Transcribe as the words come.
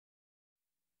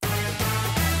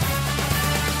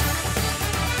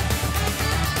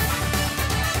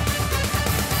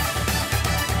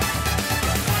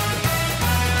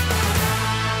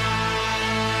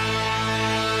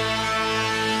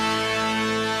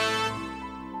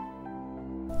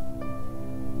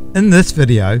In this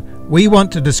video, we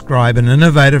want to describe an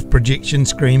innovative projection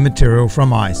screen material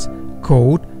from ice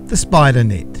called the spider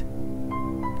net.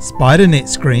 Spider net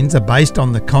screens are based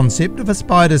on the concept of a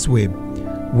spider's web,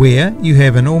 where you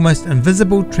have an almost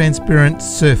invisible transparent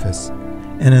surface,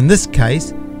 and in this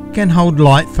case can hold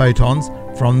light photons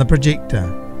from the projector.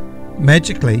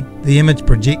 Magically, the image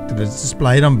projected is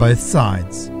displayed on both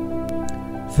sides.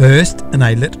 First in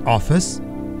a lit office,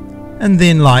 and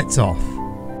then lights off.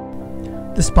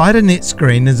 The spider net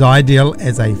screen is ideal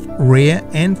as a rear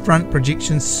and front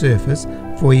projection surface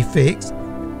for effects,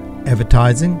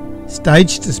 advertising,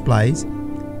 stage displays,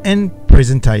 and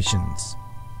presentations.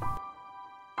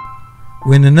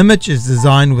 When an image is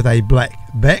designed with a black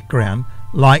background,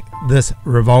 like this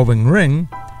revolving ring,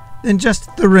 then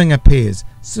just the ring appears,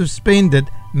 suspended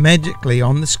magically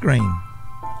on the screen.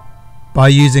 By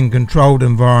using controlled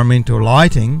environmental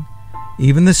lighting,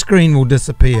 even the screen will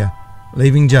disappear,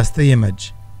 leaving just the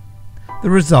image. The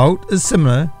result is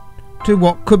similar to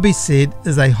what could be said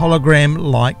is a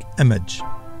hologram-like image.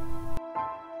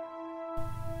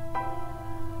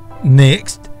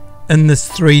 Next, in this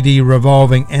 3D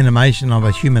revolving animation of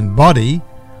a human body,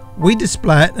 we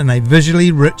display it in a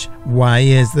visually rich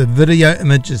way as the video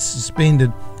image is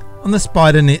suspended on the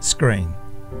spider net screen.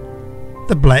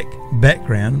 The black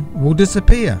background will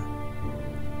disappear.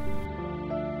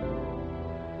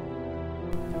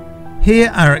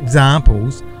 Here are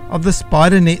examples of the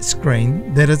spider net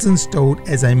screen that is installed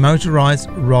as a motorized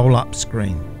roll-up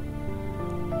screen.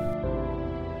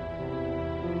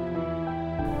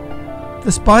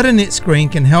 The spider net screen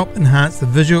can help enhance the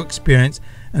visual experience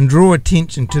and draw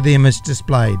attention to the image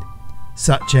displayed,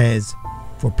 such as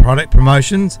for product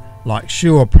promotions like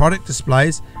shoe or product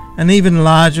displays, and even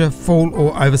larger full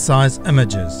or oversized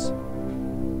images.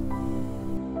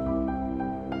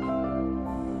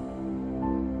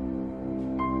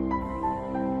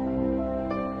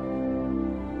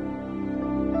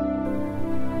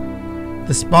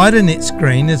 The spider net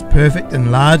screen is perfect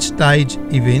in large stage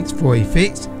events for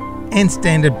effects and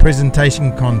standard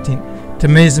presentation content to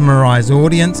mesmerize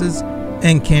audiences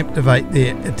and captivate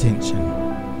their attention.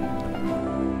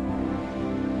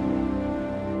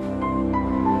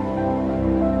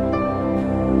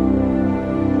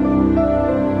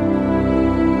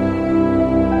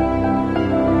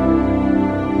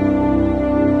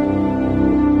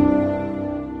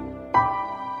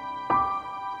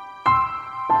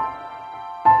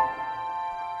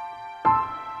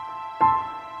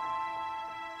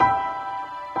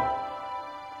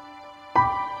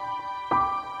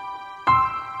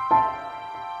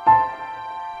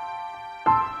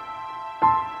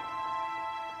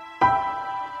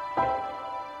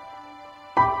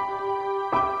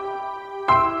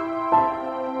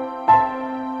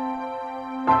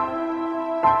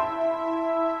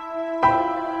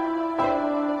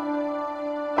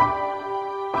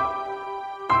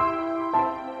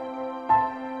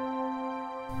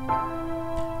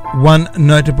 One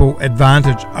notable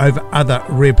advantage over other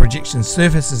rear projection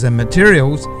surfaces and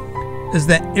materials is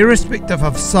that irrespective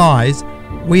of size,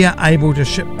 we are able to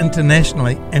ship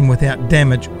internationally and without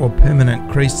damage or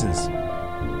permanent creases.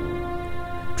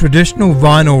 Traditional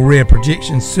vinyl rear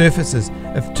projection surfaces,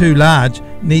 if too large,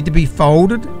 need to be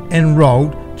folded and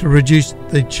rolled to reduce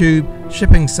the tube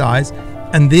shipping size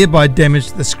and thereby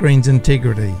damage the screen's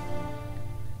integrity.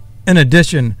 In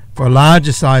addition, for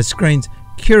larger size screens,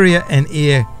 courier and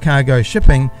air cargo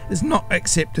shipping is not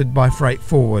accepted by freight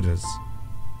forwarders.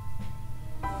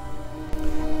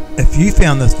 If you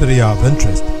found this video of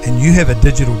interest and you have a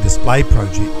digital display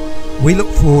project, we look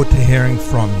forward to hearing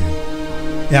from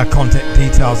you. Our contact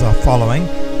details are following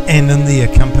and in the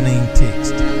accompanying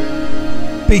text.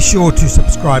 Be sure to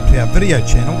subscribe to our video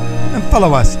channel and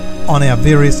follow us on our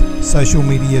various social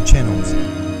media channels.